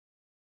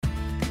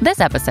This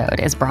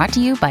episode is brought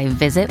to you by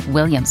Visit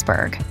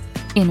Williamsburg.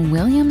 In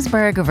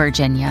Williamsburg,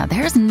 Virginia,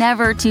 there's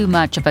never too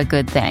much of a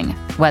good thing.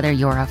 Whether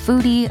you're a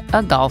foodie,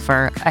 a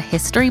golfer, a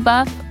history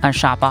buff, a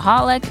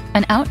shopaholic,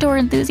 an outdoor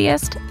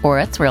enthusiast, or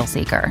a thrill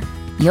seeker,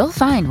 you'll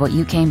find what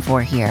you came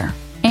for here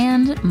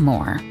and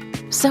more.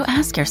 So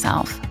ask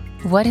yourself,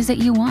 what is it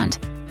you want?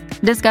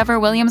 Discover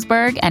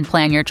Williamsburg and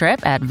plan your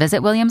trip at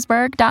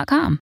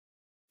visitwilliamsburg.com.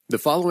 The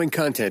following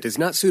content is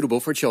not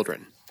suitable for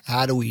children.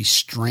 How do we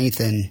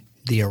strengthen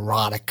the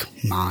erotic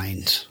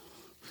mind?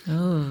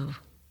 Ooh.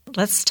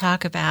 Let's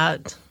talk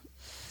about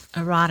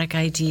erotic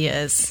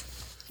ideas.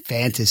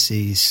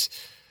 Fantasies,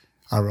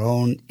 our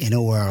own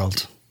inner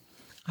world.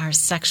 Our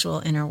sexual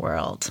inner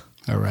world.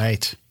 All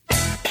right.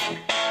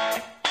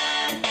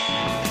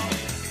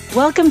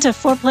 Welcome to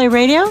Foreplay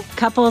Radio,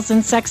 Couples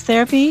and Sex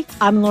Therapy.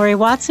 I'm Lori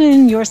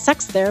Watson, your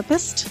sex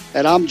therapist.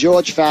 And I'm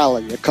George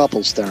Fallon, your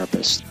couples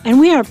therapist. And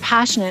we are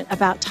passionate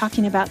about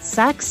talking about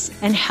sex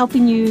and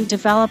helping you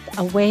develop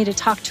a way to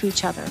talk to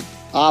each other.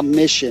 Our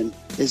mission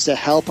is to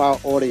help our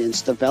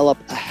audience develop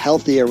a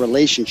healthier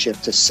relationship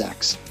to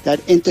sex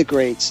that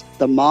integrates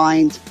the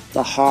mind,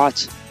 the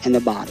heart, and the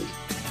body.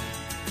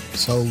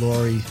 So,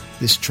 Lori,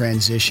 this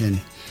transition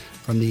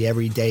from the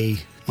everyday,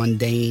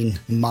 mundane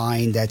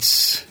mind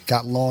that's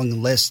got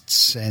long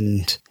lists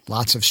and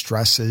lots of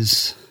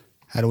stresses,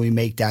 how do we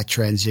make that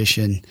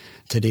transition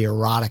to the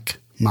erotic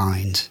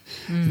mind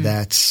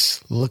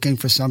that's looking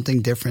for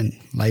something different?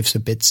 Life's a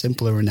bit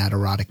simpler in that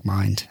erotic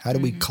mind. How do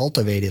we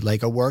cultivate it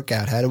like a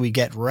workout? How do we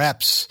get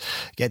reps,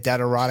 get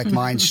that erotic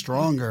mind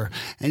stronger?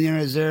 And,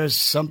 is there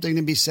something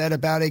to be said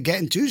about it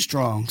getting too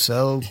strong?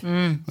 So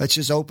let's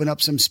just open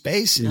up some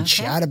space and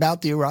chat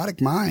about the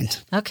erotic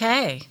mind.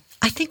 Okay.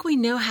 I think we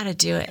know how to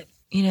do it.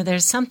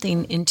 There's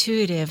something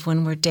intuitive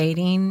when we're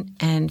dating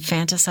and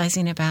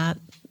fantasizing about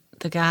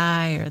the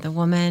guy or the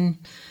woman.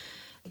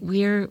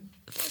 We're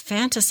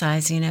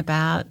fantasizing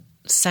about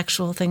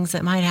sexual things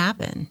that might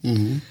happen.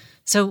 Mm-hmm.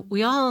 So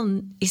we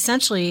all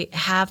essentially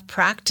have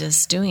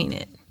practice doing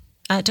it.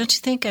 Don't you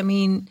think?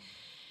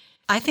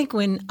 I think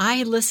when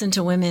I listen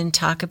to women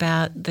talk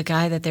about the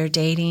guy that they're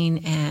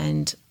dating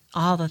and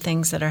all the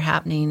things that are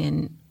happening,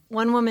 and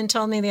one woman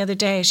told me the other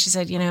day, she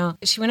said,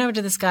 she went over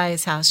to this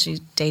guy's house she's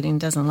dating,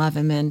 doesn't love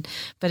him,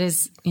 but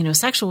is,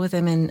 sexual with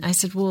him. And I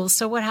said, well,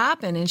 so what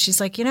happened? And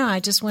she's like, I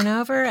just went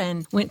over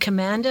and went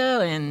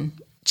commando and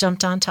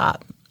jumped on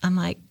top. I'm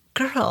like,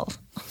 girl,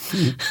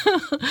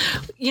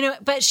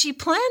 but she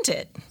planned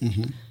it.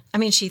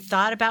 Mm-hmm. She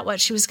thought about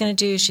what she was going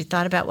to do. She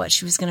thought about what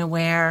she was going to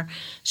wear.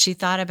 She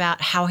thought about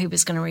how he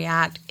was going to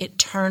react. It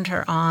turned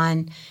her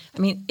on.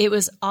 It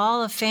was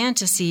all a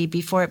fantasy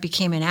before it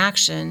became an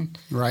action.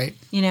 Right.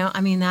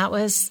 That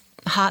was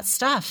hot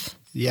stuff.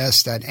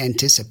 Yes, that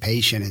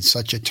anticipation is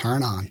such a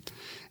turn on.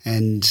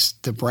 And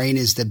the brain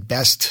is the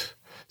best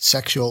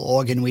sexual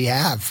organ we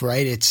have,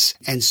 right?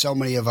 And so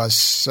many of us,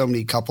 so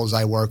many couples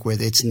I work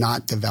with, it's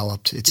not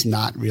developed. It's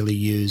not really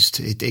used.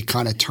 It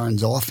kind of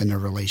turns off in a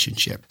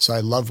relationship. So I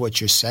love what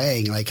you're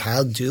saying. Like,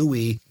 how do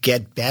we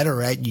get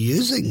better at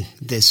using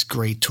this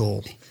great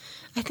tool?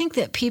 I think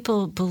that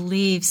people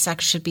believe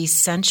sex should be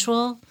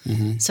sensual,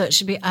 so it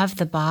should be of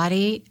the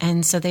body.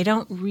 And so they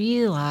don't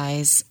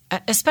realize,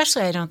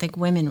 especially I don't think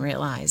women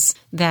realize,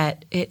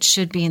 that it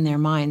should be in their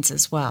minds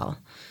as well.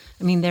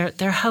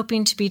 They're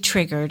hoping to be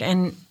triggered.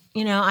 And,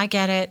 I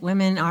get it.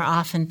 Women are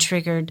often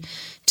triggered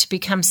to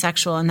become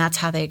sexual, and that's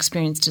how they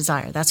experience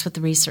desire. That's what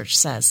the research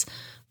says.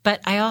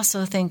 But I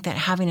also think that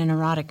having an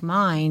erotic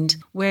mind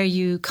where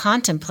you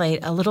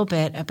contemplate a little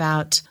bit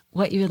about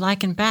what you would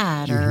like in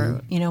bed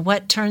or,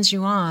 what turns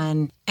you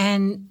on,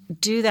 and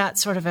do that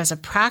sort of as a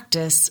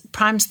practice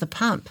primes the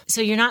pump.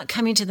 So you're not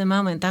coming to the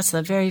moment. That's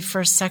the very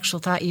first sexual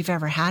thought you've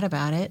ever had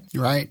about it.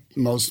 Right.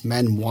 Most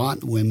men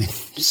want women's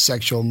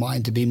sexual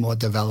mind to be more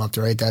developed,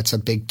 right? That's a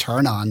big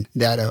turn on,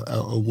 that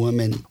a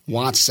woman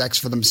wants sex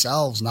for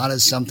themselves, not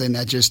as something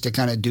that just to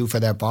kind of do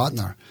for their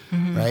partner,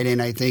 right? And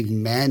I think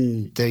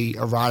men, the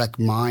erotic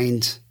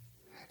mind,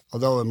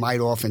 although it might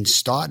often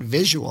start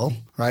visual,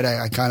 right?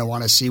 I kind of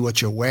want to see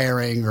what you're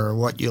wearing or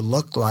what you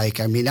look like.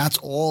 That's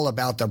all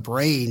about the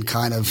brain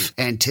kind of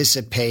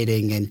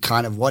anticipating and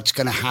kind of what's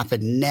going to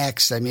happen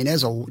next.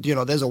 There's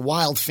a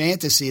wild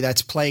fantasy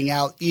that's playing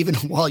out even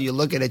while you're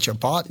looking at your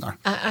partner.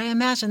 I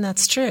imagine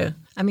that's true.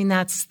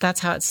 That's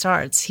how it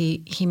starts.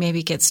 He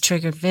maybe gets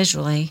triggered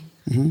visually,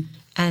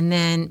 and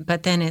then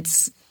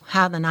it's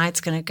how the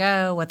night's going to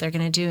go, what they're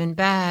going to do in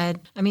bed.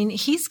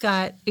 He's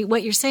got –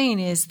 what you're saying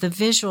is the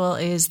visual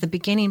is the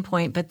beginning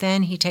point, but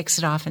then he takes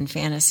it off in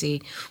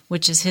fantasy,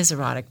 which is his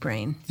erotic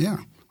brain. Yeah.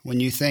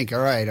 When you think,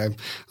 all right, I'm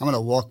going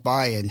to walk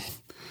by and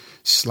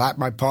slap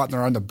my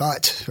partner on the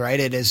butt, right?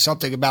 It is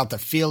something about the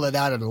feel of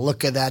that or the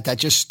look of that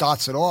just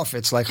starts it off.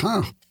 It's like,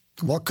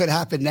 what could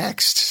happen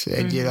next?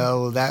 And,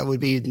 that would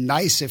be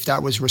nice if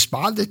that was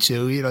responded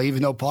to,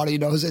 even though part of you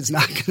knows it's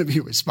not going to be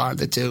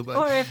responded to. But.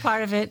 Or if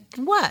part of it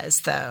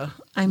was, though.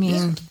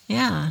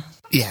 Yeah.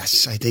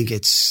 Yes, I think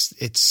it's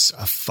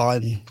a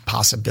fun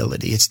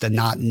possibility. It's the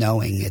not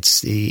knowing.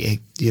 It's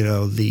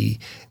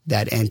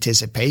that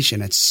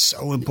anticipation. It's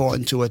so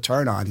important to a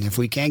turn on. If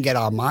we can't get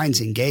our minds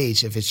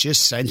engaged, if it's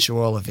just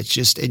sensual, if it's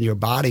just in your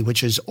body,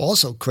 which is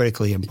also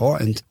critically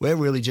important, we're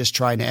really just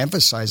trying to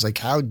emphasize, like,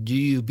 how do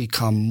you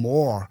become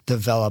more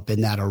developed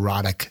in that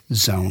erotic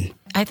zone?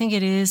 I think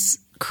it is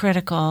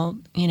critical.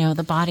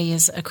 The body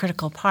is a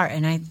critical part.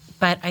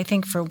 But I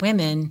think for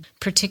women,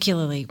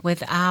 particularly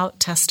without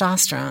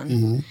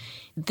testosterone,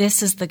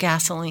 this is the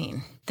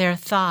gasoline. Their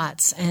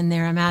thoughts and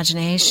their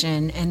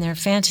imagination and their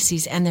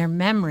fantasies and their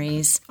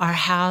memories are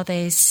how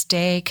they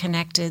stay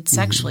connected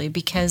sexually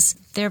because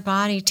their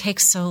body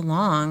takes so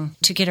long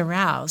to get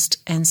aroused.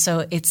 And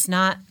so it's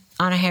not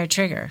on a hair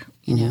trigger.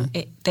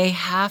 They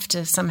have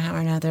to somehow or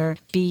another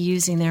be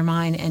using their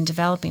mind and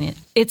developing it.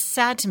 It's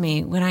sad to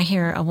me when I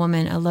hear a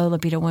low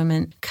libido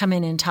woman, come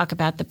in and talk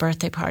about the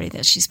birthday party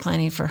that she's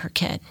planning for her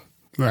kid.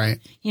 Right.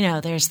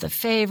 There's the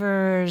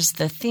favors,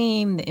 the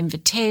theme, the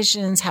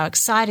invitations, how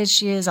excited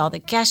she is, all the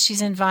guests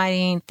she's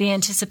inviting, the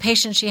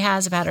anticipation she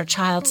has about her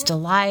child's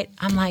delight.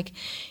 I'm like,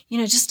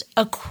 just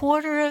a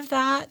quarter of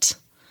that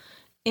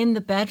in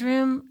the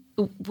bedroom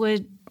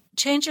would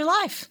change your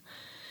life.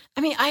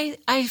 I mean,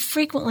 I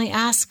frequently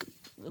ask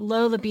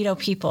low libido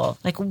people,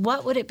 like,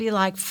 what would it be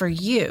like for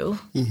you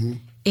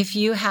if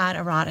you had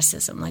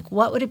eroticism? Like,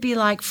 what would it be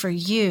like for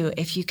you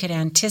if you could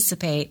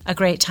anticipate a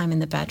great time in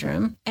the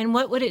bedroom? And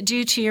what would it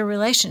do to your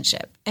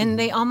relationship? And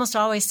they almost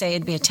always say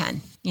it'd be a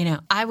 10.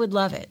 I would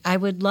love it. I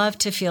would love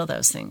to feel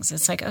those things.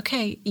 It's like,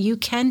 okay, you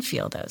can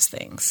feel those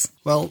things.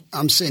 Well,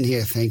 I'm sitting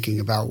here thinking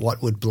about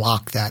what would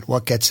block that,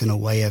 what gets in the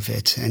way of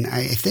it. And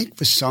I think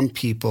for some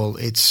people,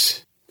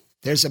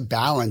 there's a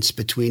balance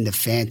between the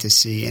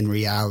fantasy and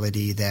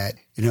reality that,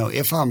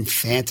 if I'm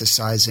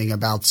fantasizing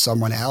about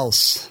someone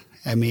else,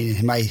 I mean,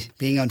 am I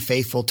being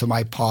unfaithful to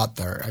my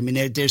partner? I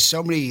mean, there's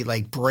so many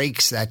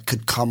breaks that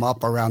could come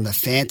up around the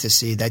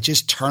fantasy that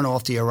just turn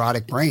off the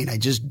erotic brain. I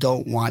just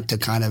don't want to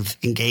kind of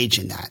engage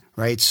in that,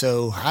 right?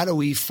 So how do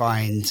we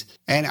find,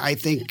 and I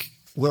think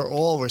we're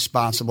all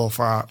responsible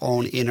for our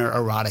own inner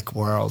erotic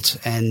world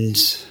and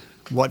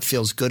what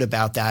feels good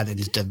about that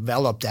and to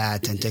develop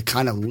that and to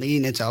kind of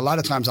lean into. A lot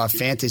of times our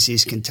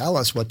fantasies can tell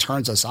us what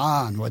turns us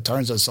on, what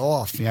turns us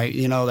off.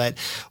 That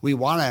we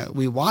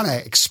want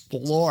to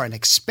explore and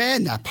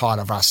expand that part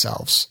of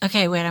ourselves.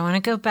 Okay, wait, I want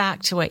to go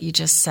back to what you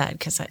just said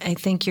because I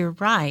think you're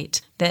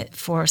right that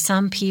for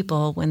some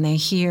people when they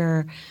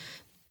hear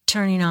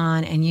turning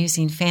on and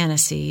using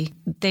fantasy,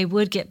 they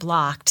would get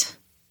blocked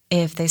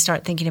if they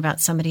start thinking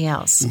about somebody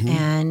else.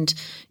 And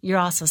you're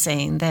also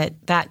saying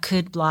that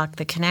could block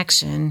the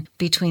connection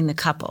between the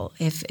couple.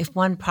 If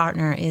one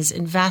partner is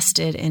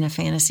invested in a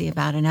fantasy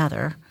about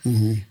another,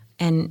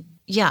 and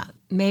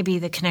maybe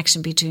the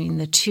connection between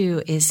the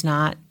two is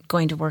not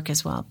going to work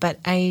as well. But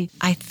I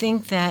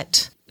think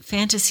that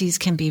fantasies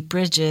can be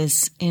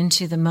bridges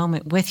into the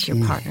moment with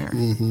your partner.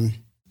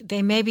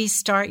 They maybe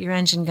start your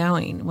engine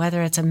going,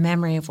 whether it's a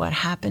memory of what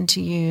happened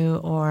to you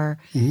or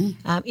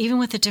even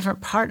with a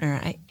different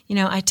partner.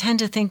 I tend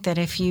to think that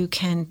if you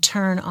can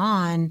turn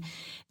on,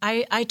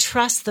 I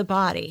trust the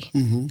body.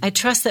 I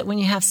trust that when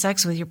you have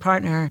sex with your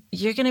partner,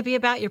 you're going to be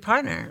about your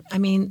partner. I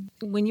mean,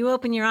 when you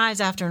open your eyes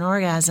after an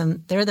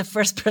orgasm, they're the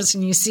first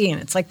person you see.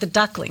 And it's like the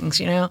ducklings,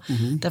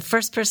 the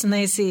first person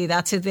they see,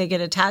 that's who they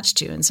get attached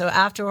to. And so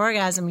after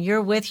orgasm,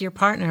 you're with your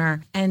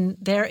partner and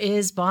there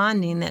is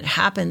bonding that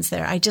happens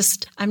there.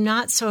 I'm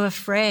not so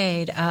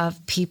afraid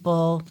of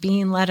people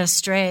being led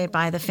astray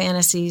by the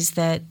fantasies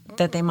that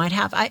they might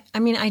have.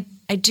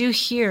 I do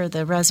hear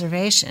the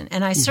reservation,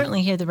 and I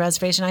certainly hear the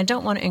reservation. I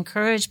don't want to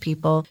encourage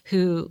people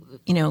who,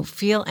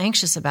 feel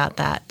anxious about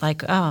that.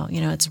 Like,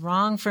 it's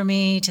wrong for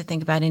me to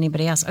think about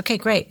anybody else. Okay,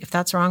 great. If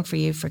that's wrong for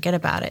you, forget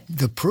about it.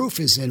 The proof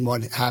is in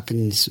what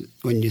happens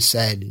when you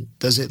said,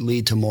 does it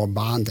lead to more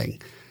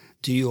bonding?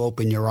 Do you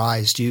open your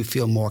eyes? Do you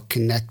feel more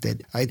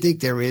connected? I think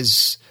there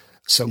is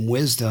some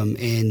wisdom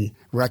in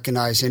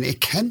recognizing it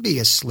can be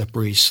a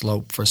slippery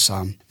slope for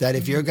some. That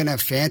if you're going to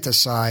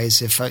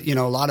fantasize,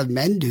 a lot of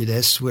men do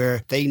this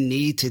where they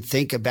need to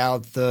think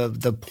about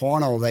the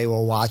porno they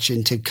were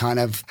watching to kind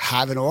of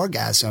have an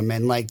orgasm.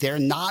 And they're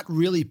not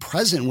really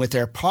present with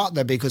their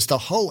partner because the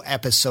whole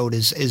episode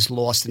is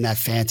lost in that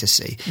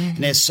fantasy. And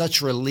there's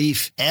such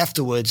relief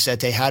afterwards that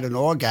they had an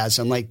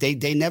orgasm.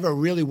 They never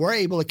really were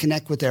able to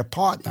connect with their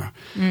partner.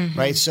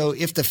 Right? So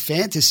if the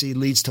fantasy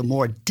leads to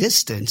more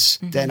distance,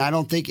 then I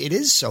don't think it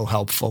is so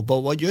helpful.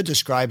 But what you're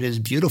describing is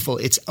beautiful.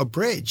 It's a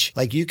bridge.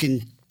 You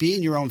can be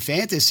in your own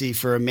fantasy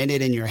for a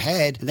minute in your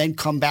head and then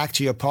come back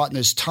to your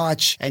partner's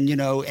touch. And,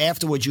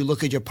 afterwards you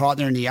look at your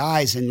partner in the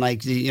eyes and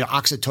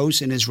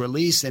oxytocin is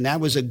released. And that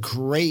was a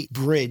great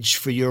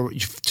bridge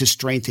to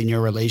strengthen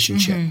your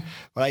relationship.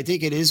 But I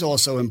think it is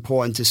also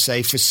important to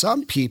say for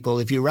some people,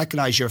 if you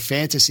recognize your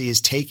fantasy is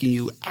taking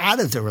you out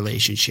of the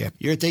relationship,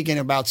 you're thinking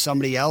about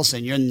somebody else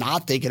and you're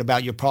not thinking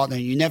about your partner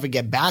and you never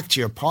get back to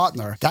your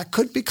partner, that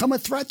could become a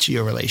threat to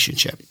your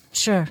relationship.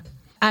 Sure.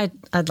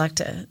 I'd like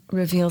to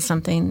reveal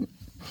something.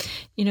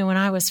 When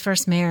I was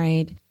first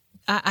married,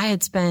 I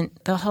had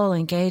spent the whole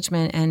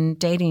engagement and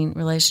dating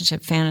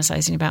relationship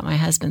fantasizing about my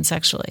husband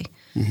sexually,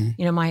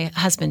 my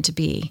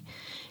husband-to-be,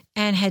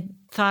 and had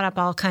thought up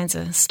all kinds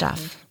of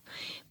stuff.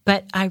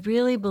 But I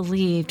really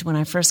believed when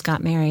I first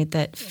got married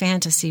that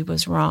fantasy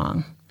was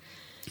wrong.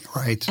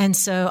 Right. And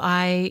so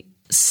I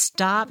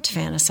stopped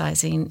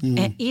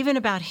fantasizing, even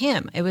about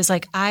him. It was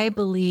like I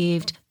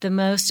believed the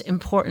most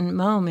important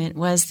moment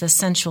was the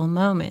sensual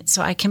moment.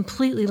 So I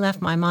completely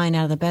left my mind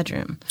out of the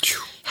bedroom.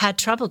 Had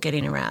trouble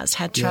getting aroused,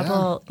 had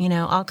trouble,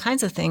 all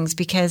kinds of things,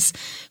 because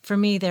for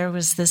me there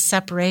was this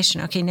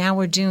separation. Okay, now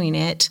we're doing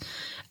it.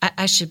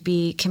 I should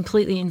be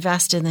completely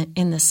invested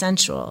in the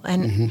sensual.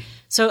 And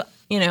so,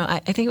 I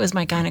think it was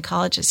my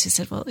gynecologist who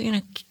said, well,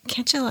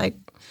 can't you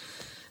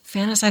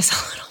fantasize a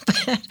little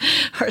bit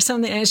or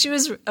something? And she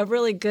was a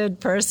really good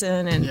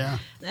person,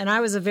 and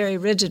I was a very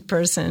rigid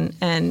person,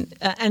 and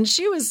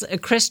she was a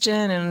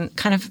Christian and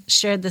kind of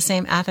shared the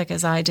same ethic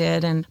as I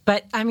did.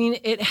 But I mean,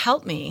 it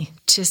helped me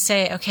to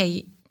say,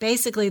 okay,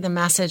 basically the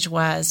message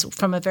was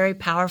from a very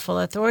powerful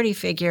authority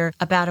figure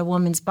about a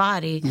woman's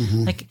body,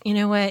 you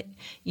know what,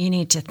 you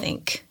need to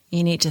think.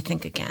 You need to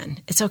think again.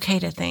 It's okay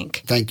to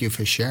think. Thank you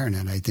for sharing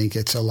it. I think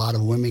it's a lot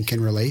of women can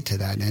relate to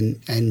that,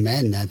 and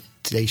men, that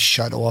they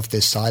shut off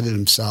this side of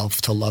themselves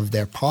to love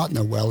their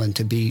partner well and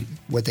to be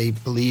what they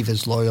believe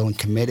is loyal and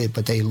committed,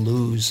 but they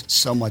lose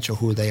so much of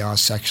who they are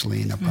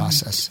sexually in the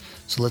process.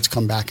 So let's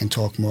come back and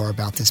talk more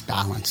about this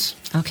balance.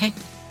 Okay.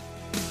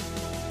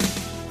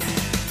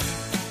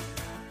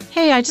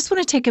 Hey, I just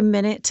want to take a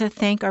minute to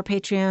thank our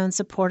Patreon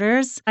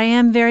supporters. I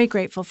am very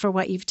grateful for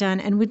what you've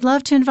done, and we'd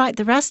love to invite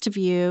the rest of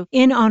you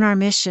in on our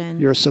mission.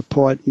 Your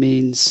support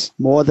means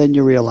more than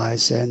you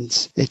realize,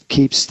 and it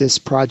keeps this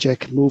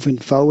project moving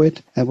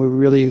forward, and we're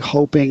really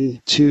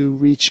hoping to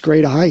reach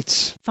greater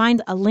heights.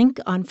 Find a link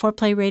on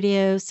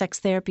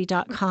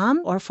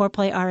foreplayradiosextherapy.com or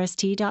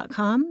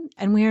foreplayrst.com,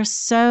 and we are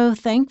so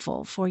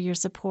thankful for your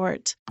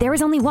support. There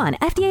is only one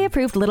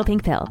FDA-approved little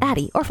pink pill.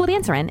 Addyi, or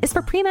flubanserin, is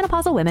for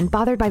premenopausal women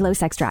bothered by low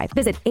sex drive.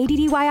 Visit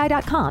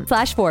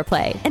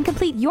addyi.com/foreplay and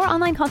complete your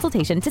online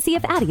consultation to see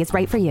if Addyi is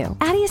right for you.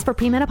 Addyi is for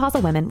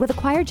premenopausal women with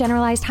acquired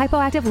generalized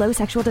hypoactive low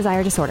sexual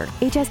desire disorder,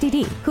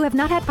 HSDD, who have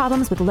not had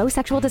problems with low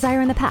sexual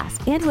desire in the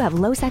past and who have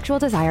low sexual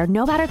desire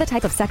no matter the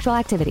type of sexual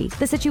activity,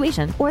 the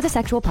situation, or the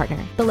sexual partner.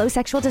 The low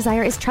sexual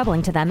desire is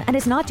troubling to them and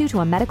is not due to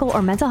a medical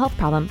or mental health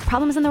problem,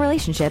 problems in the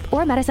relationship,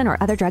 or medicine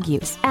or other drug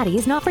use. Addyi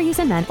is not for use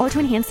in men or to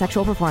enhance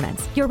sexual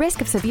performance. Your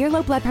risk of severe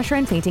low blood pressure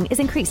and fainting is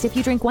increased if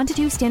you drink 1 to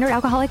 2 standard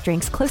alcoholic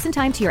drinks close in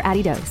time to your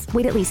Addyi dose.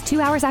 Wait at least 2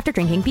 hours after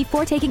drinking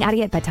before taking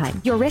Addyi at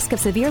bedtime. Your risk of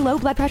severe low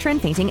blood pressure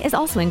and fainting is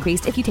also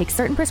increased if you take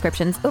certain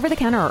prescriptions,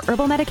 over-the-counter or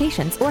herbal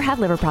medications, or have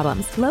liver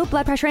problems. Low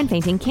blood pressure and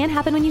fainting can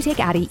happen when you take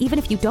Addyi even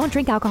if you don't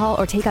drink alcohol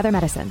or take other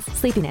medicines.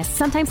 Sleepiness,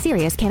 sometimes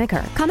serious, can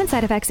occur. Common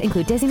side effects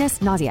include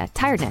dizziness, nausea,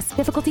 tiredness,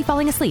 difficulty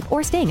falling asleep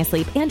or staying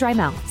asleep, and dry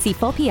mouth. See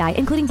full PI,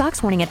 including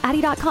box warning at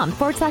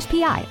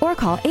addyi.com/PI or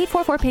call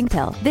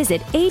 844-PINK-PILL.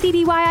 Visit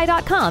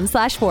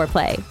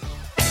addyi.com/foreplay.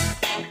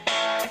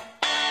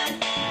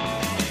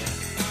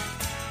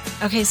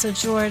 Okay, so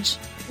George,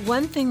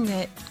 one thing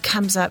that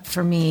comes up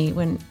for me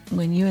when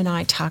you and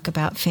I talk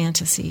about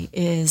fantasy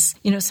is,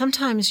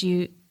 sometimes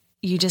you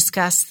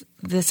discuss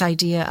this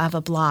idea of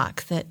a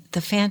block, that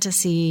the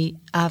fantasy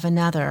of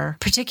another,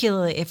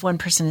 particularly if one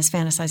person is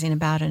fantasizing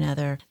about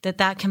another,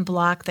 that can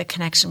block the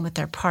connection with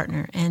their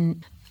partner.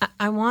 And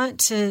I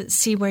want to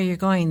see where you're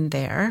going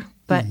there.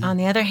 But on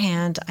the other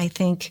hand, I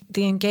think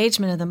the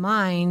engagement of the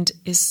mind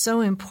is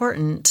so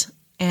important,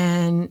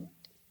 and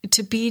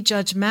to be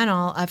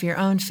judgmental of your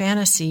own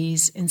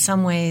fantasies in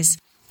some ways,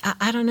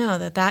 I don't know,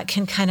 that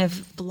can kind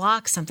of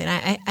block something.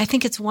 I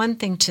think it's one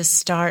thing to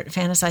start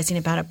fantasizing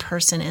about a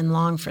person and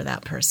long for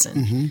that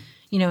person,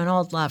 an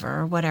old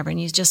lover or whatever,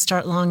 and you just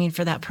start longing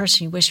for that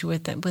person, you wish you were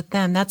with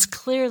them. That's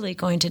clearly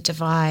going to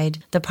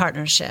divide the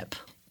partnership.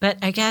 But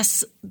I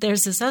guess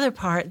there's this other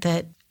part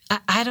that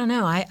I don't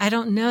know. I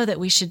don't know that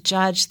we should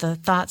judge the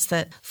thoughts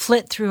that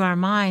flit through our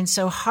minds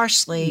so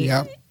harshly.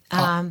 Yeah.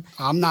 I'm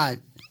not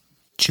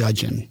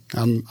judging.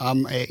 I'm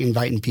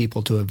inviting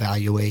people to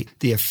evaluate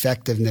the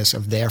effectiveness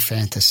of their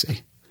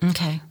fantasy.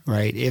 Okay.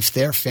 Right? If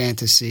their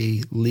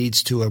fantasy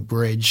leads to a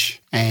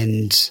bridge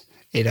and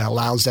it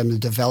allows them to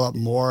develop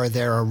more of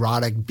their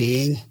erotic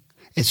being,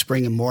 it's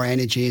bringing more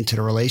energy into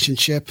the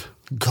relationship,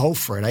 go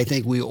for it. I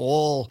think we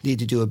all need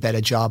to do a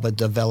better job of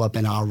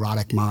developing our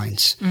erotic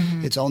minds.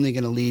 It's only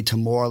going to lead to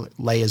more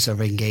layers of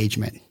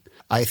engagement.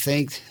 I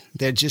think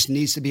there just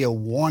needs to be a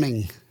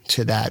warning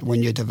to that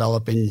when you're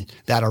developing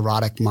that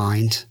erotic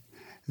mind,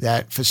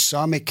 that for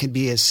some it can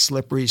be a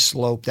slippery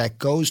slope that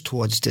goes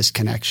towards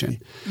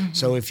disconnection.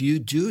 So if you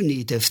do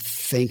need to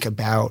think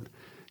about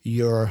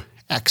your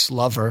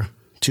ex-lover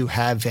to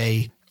have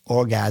a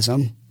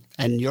orgasm,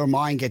 and your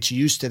mind gets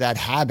used to that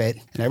habit,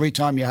 and every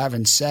time you're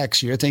having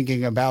sex, you're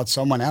thinking about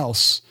someone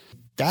else,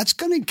 that's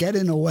going to get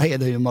in the way of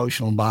the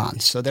emotional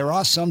bond. So there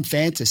are some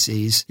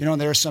fantasies,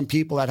 there are some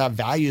people that have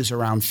values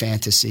around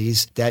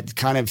fantasies that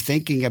kind of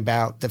thinking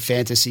about the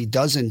fantasy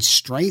doesn't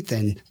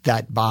strengthen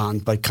that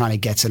bond, but kind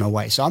of gets in the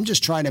way. So I'm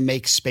just trying to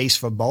make space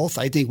for both.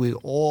 I think we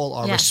all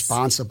are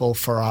responsible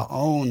for our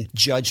own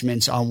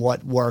judgments on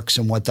what works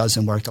and what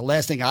doesn't work. The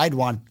last thing I'd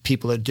want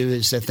people to do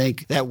is to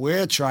think that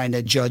we're trying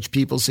to judge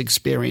people's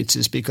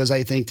experiences, because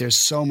I think there's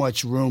so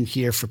much room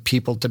here for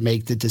people to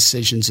make the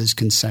decisions as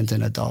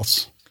consenting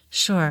adults.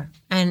 Sure.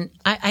 And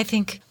I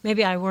think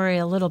maybe I worry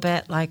a little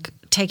bit, like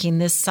taking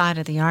this side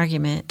of the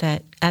argument,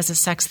 that as a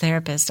sex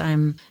therapist,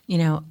 I'm,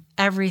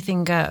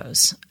 everything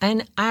goes.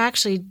 And I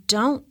actually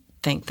don't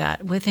think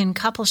that. Within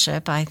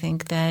coupleship, I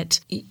think that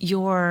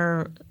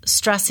you're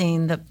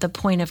stressing the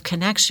point of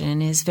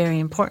connection is very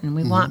important.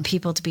 We want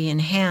people to be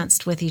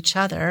enhanced with each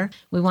other.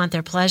 We want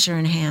their pleasure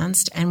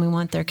enhanced, and we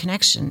want their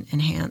connection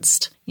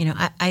enhanced.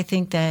 I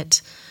think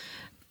that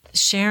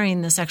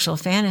sharing the sexual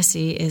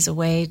fantasy is a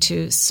way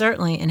to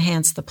certainly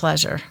enhance the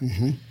pleasure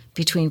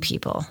between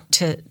people.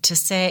 To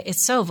say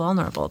it's so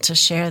vulnerable to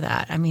share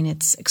that. I mean,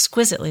 it's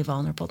exquisitely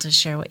vulnerable to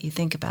share what you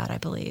think about, I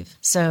believe.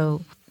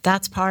 So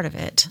that's part of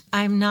it.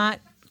 I'm not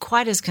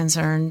quite as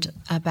concerned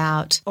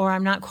about, or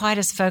I'm not quite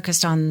as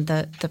focused on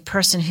the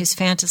person who's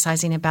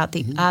fantasizing about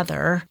the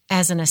other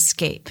as an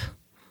escape.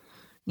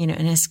 An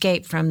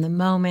escape from the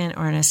moment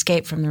or an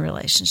escape from the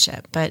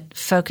relationship, but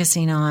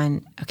focusing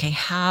on, okay,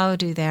 how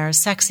do their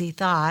sexy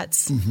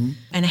thoughts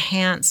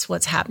enhance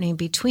what's happening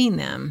between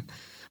them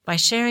by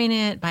sharing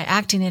it, by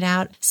acting it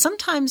out,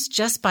 sometimes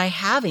just by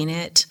having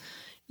it,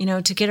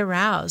 to get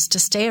aroused, to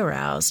stay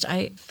aroused.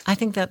 I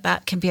think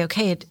that can be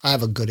okay. I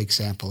have a good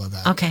example of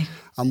that. Okay.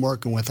 I'm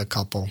working with a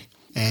couple,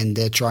 and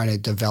they're trying to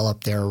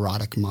develop their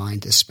erotic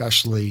mind,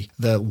 especially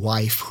the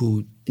wife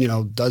who,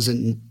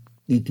 doesn't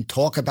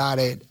talk about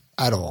it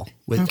at all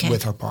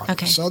with her partner.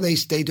 Okay. So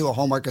they do a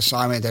homework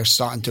assignment. They're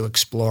starting to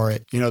explore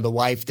it. The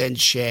wife then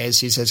shares.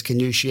 He says, "Can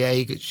you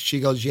share?"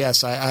 She goes,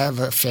 "Yes, I have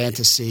a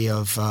fantasy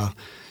of,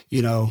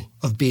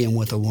 of being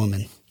with a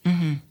woman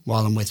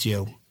while I'm with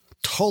you."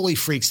 Totally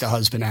freaks the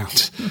husband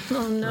out.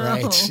 Oh, no.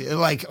 Right?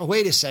 Like,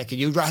 wait a second.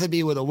 You'd rather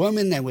be with a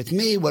woman than with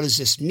me? What does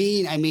this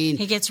mean? I mean,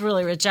 he gets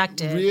really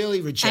rejected.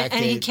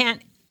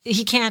 And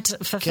he can't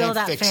fulfill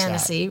that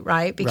fantasy,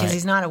 right? Because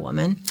he's not a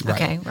woman. Right.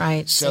 Okay,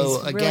 right.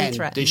 So again,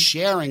 really the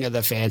sharing of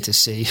the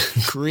fantasy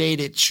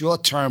created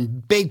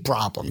short-term big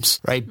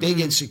problems, right? Big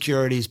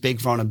insecurities, big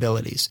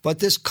vulnerabilities. But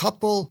this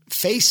couple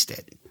faced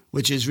it,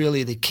 which is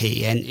really the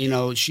key.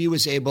 And, she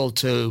was able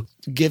to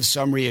give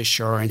some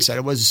reassurance that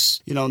it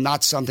was,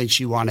 not something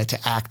she wanted to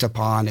act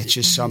upon. It's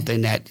just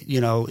something that,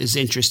 is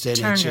interested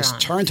and just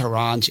turned her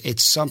on.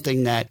 It's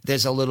something that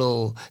there's a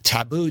little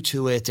taboo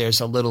to it. There's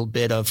a little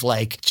bit of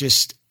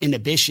just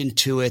inhibition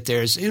to it.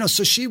 There's,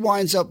 so she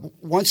winds up,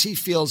 once he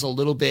feels a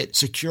little bit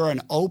secure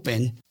and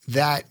open,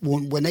 that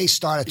when they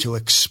started to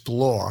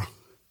explore,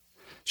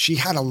 she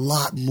had a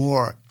lot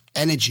more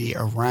energy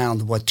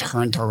around what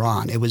turned her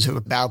on. It was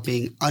about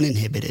being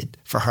uninhibited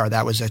for her.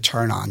 That was a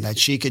turn on, that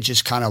she could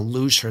just kind of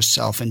lose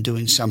herself in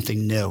doing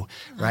something new,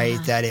 right?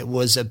 That it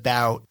was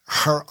about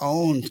her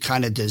own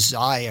kind of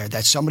desire,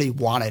 that somebody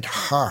wanted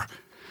her.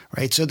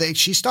 Right. So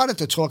she started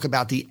to talk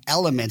about the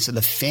elements of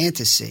the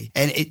fantasy,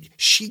 and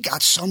she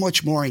got so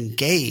much more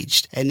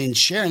engaged. And in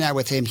sharing that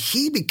with him,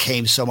 he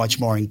became so much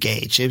more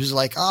engaged. It was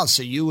like, oh,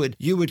 so you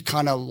would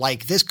kind of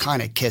like this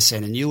kind of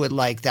kissing, and you would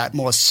like that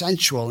more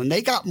sensual. And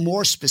they got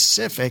more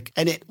specific,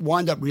 and it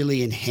wound up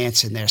really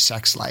enhancing their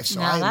sex life. So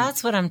now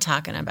that's what I'm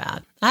talking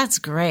about. That's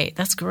great.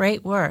 That's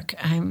great work.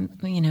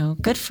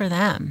 Good for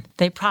them.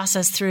 They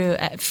processed through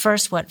at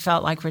first what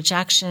felt like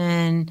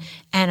rejection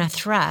and a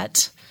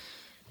threat.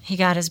 He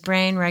got his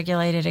brain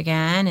regulated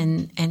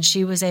again, and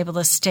she was able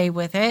to stay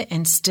with it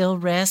and still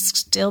risk,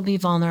 still be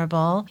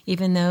vulnerable,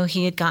 even though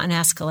he had gotten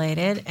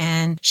escalated.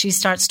 And she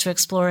starts to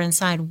explore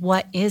inside,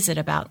 what is it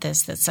about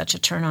this that's such a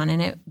turn on?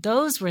 And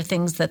those were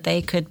things that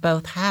they could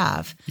both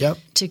have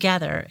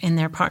together in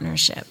their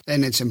partnership.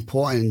 And it's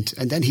important.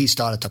 And then he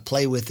started to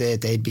play with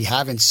it. They'd be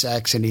having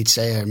sex, and he'd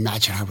say,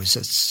 "Imagine I was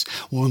this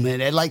woman."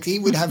 And he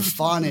would have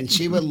fun, and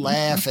she would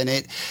laugh, and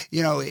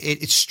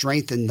it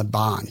strengthened the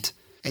bond.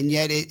 And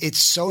yet it's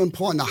so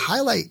important to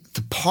highlight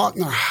the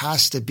partner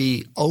has to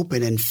be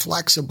open and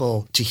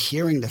flexible to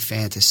hearing the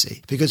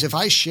fantasy. Because if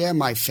I share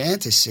my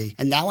fantasy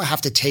and now I have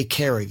to take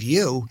care of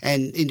you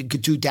and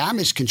do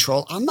damage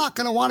control, I'm not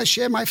going to want to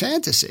share my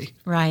fantasy.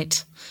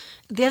 Right.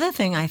 The other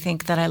thing I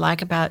think that I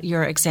like about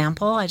your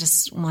example, I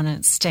just want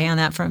to stay on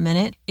that for a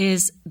minute,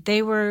 is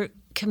they were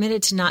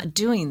committed to not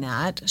doing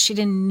that. She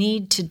didn't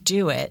need to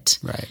do it.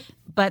 Right.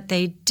 But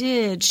they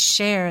did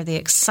share the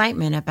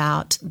excitement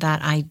about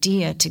that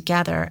idea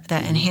together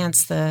that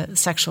enhanced the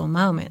sexual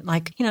moment.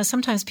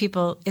 Sometimes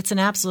people, it's an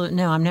absolute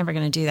no, I'm never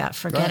going to do that.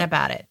 Forget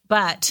about it.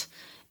 But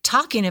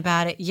talking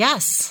about it,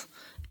 yes.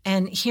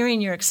 And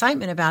hearing your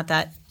excitement about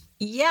that,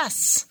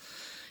 yes.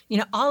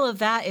 all of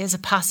that is a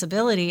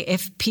possibility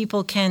if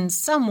people can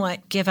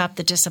somewhat give up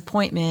the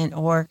disappointment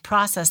or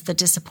process the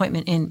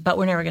disappointment but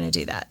we're never going to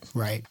do that.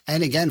 Right.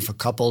 And again, for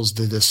couples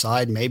to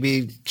decide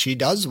maybe she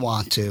does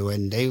want to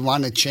and they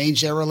want to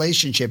change their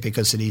relationship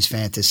because of these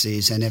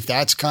fantasies. And if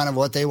that's kind of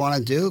what they want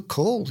to do,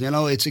 cool.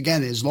 It's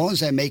again, as long as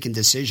they're making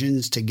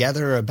decisions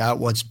together about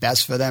what's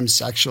best for them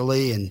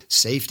sexually and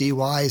safety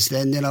wise,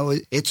 then,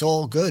 it's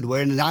all good.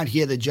 We're not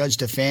here to judge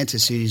the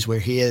fantasies. We're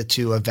here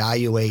to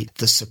evaluate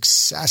the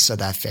success of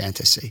that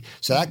fantasy.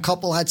 So that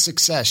couple had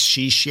success.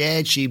 She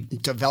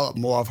developed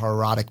more of her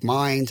erotic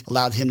mind,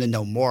 allowed him to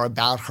know more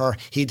about her.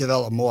 He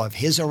developed more of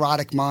his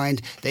erotic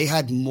mind. They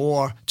had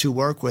more to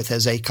work with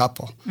as a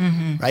couple,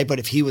 right? But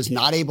if he was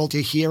not able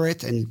to hear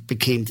it and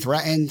became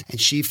threatened and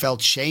she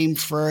felt shame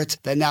for it,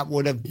 then that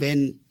would have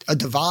been a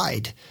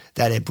divide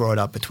that it brought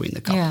up between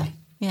the couple.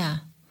 Yeah.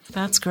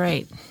 That's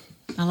great.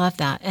 I love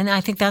that. And I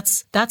think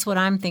that's what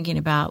I'm thinking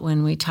about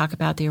when we talk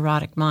about the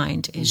erotic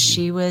mind, is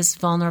she was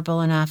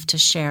vulnerable enough to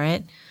share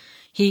it.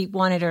 He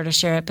wanted her to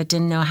share it, but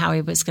didn't know how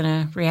he was going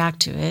to react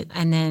to it,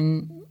 and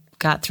then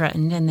got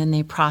threatened, and then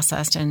they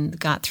processed and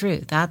got through.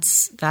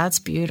 That's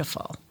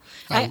beautiful.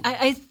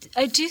 I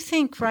do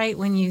think, right,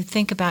 when you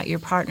think about your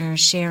partner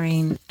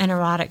sharing an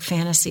erotic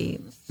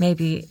fantasy,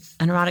 maybe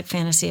an erotic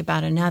fantasy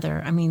about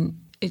another,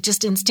 it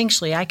just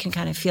instinctually, I can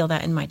kind of feel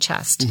that in my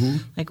chest.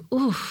 Like,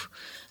 ooh,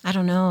 I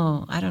don't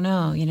know.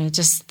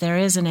 Just there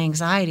is an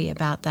anxiety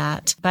about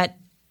that. But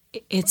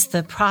it's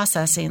the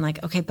processing,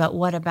 like, okay, but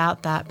what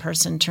about that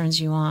person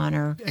turns you on?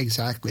 Or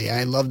Exactly.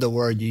 I love the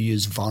word you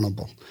use,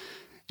 vulnerable.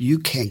 You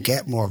can't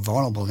get more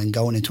vulnerable than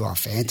going into our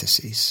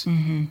fantasies.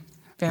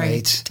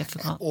 Very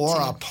difficult. Or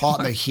our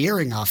partner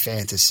hearing our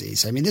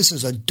fantasies. This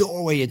is a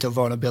doorway into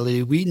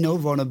vulnerability. We know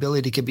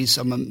vulnerability can be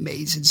some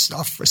amazing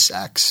stuff for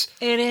sex.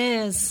 It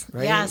is.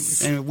 Right?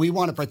 Yes. And we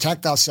want to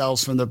protect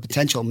ourselves from the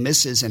potential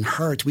misses and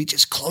hurt. We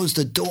just close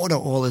the door to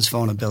all this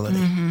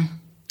vulnerability.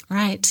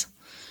 Right.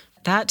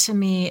 That to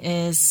me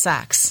is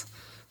sex.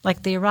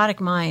 Like the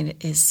erotic mind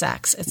is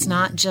sex. It's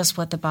not just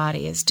what the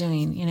body is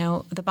doing.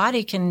 The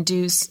body can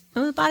do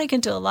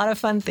a lot of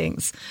fun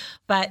things,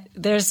 but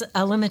there's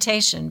a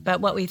limitation. But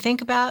what we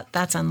think about,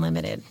 that's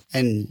unlimited.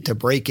 And to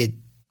break it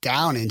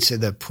down into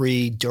the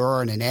pre,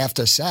 during, and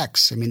after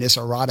sex, this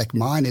erotic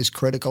mind is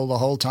critical the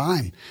whole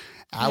time.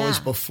 Hours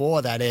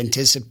before that,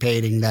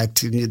 anticipating that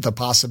the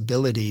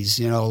possibilities,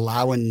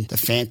 allowing the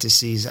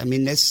fantasies.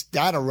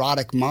 That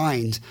erotic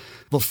mind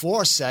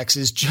before sex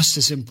is just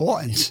as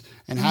important.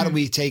 And how do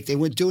we they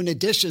were doing the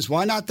dishes.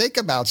 Why not think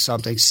about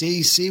something?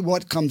 See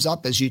what comes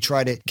up as you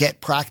try to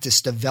get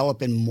practice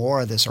developing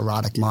more of this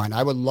erotic mind.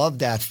 I would love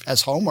that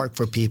as homework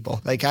for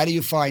people. Like, how do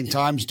you find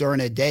times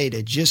during a day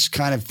to just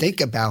kind of think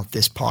about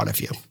this part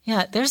of you?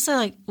 Yeah,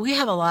 we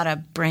have a lot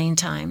of brain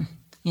time.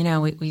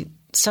 We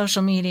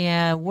social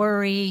media,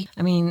 worry,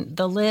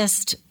 the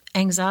list,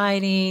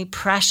 anxiety,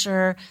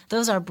 pressure,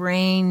 those are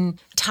brain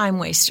time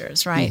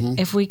wasters, right?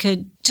 If we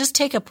could just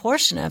take a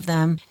portion of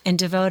them and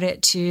devote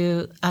it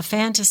to a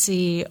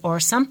fantasy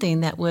or something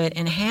that would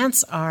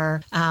enhance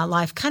our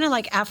life, kind of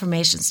like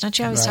affirmations. Don't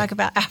you always talk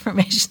about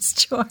affirmations,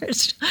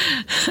 George?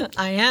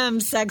 I am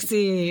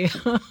sexy.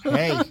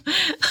 Hey,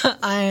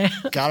 I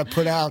got to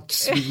put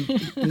out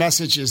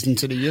messages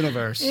into the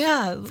universe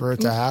for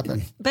it to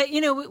happen. But,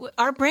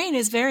 our brain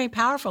is very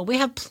powerful. We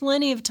have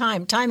plenty of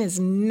time. Time is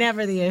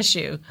never the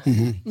issue.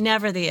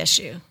 Never the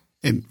issue.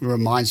 It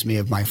reminds me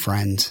of my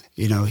friend.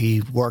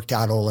 He worked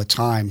out all the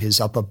time,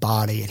 his upper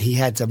body, and he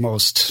had the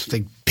most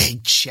big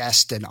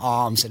chest and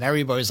arms, and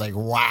everybody's like,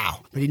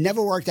 wow. But he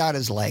never worked out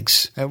his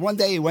legs. And one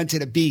day he went to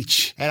the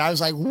beach, and I was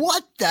like,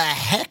 what the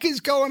heck is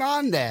going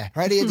on there?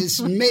 Right? He had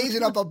this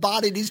amazing upper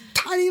body, these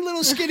tiny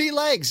little skinny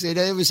legs.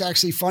 It was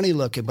actually funny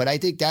looking. But I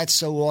think that's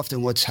so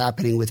often what's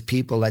happening with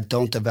people that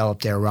don't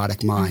develop their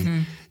erotic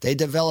mind. They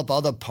develop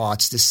other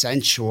parts, the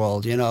sensual,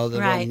 the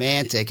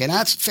romantic, and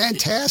that's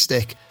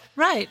fantastic.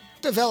 Right.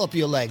 Develop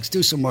your legs.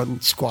 Do some more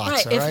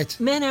squats, all right?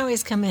 Men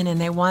always come in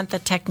and they want the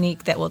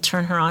technique that will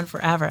turn her on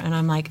forever. And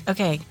I'm like,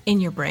 okay, in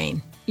your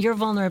brain, your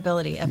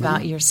vulnerability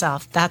about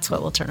yourself, that's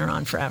what will turn her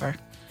on forever.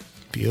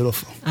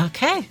 Beautiful.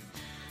 Okay.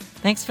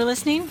 Thanks for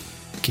listening.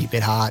 Keep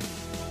it hot.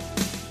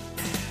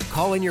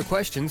 Call in your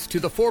questions to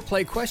the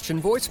Foreplay question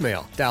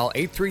voicemail. Dial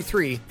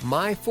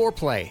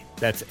 833-MY-4PLAY.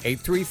 That's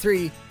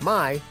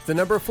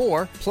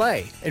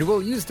 833-MY-4-PLAY. And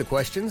we'll use the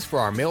questions for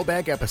our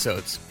mailbag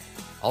episodes.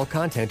 All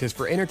content is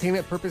for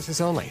entertainment purposes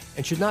only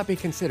and should not be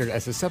considered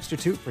as a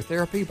substitute for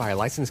therapy by a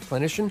licensed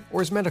clinician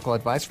or as medical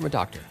advice from a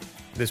doctor.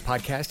 This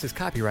podcast is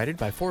copyrighted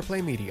by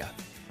Foreplay Media.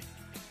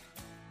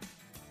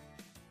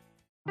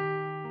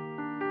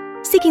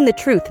 Seeking the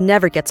truth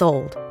never gets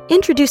old.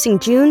 Introducing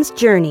June's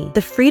Journey,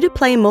 the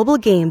free-to-play mobile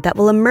game that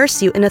will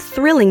immerse you in a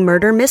thrilling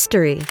murder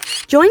mystery.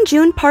 Join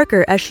June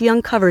Parker as she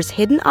uncovers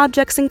hidden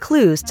objects and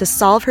clues to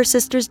solve her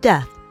sister's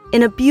death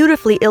in a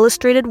beautifully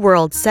illustrated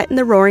world set in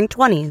the Roaring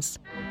 '20s.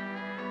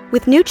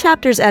 With new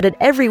chapters added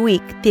every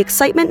week, the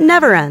excitement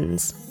never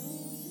ends.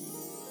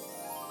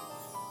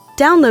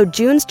 Download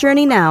June's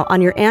Journey now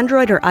on your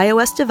Android or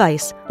iOS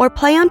device, or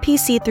play on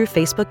PC through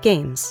Facebook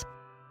Games.